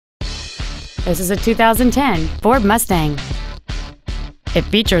This is a 2010 Ford Mustang. It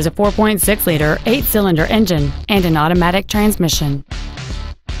features a 4.6-liter 8-cylinder engine and an automatic transmission.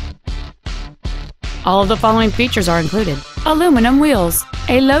 All of the following features are included: aluminum wheels,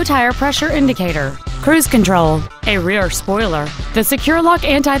 a low tire pressure indicator, cruise control, a rear spoiler, the Secure Lock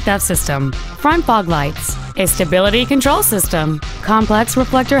anti-theft system, front fog lights, a stability control system, complex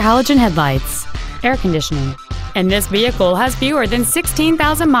reflector halogen headlights, air conditioning, and this vehicle has fewer than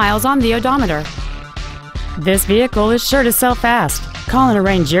 16,000 miles on the odometer. This vehicle is sure to sell fast. Call and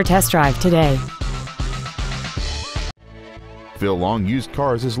arrange your test drive today.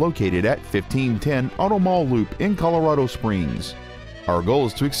 PhilLongUsedCars is located at 1510 Auto Mall Loop in Colorado Springs. Our goal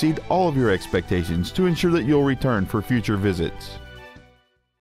is to exceed all of your expectations to ensure that you'll return for future visits.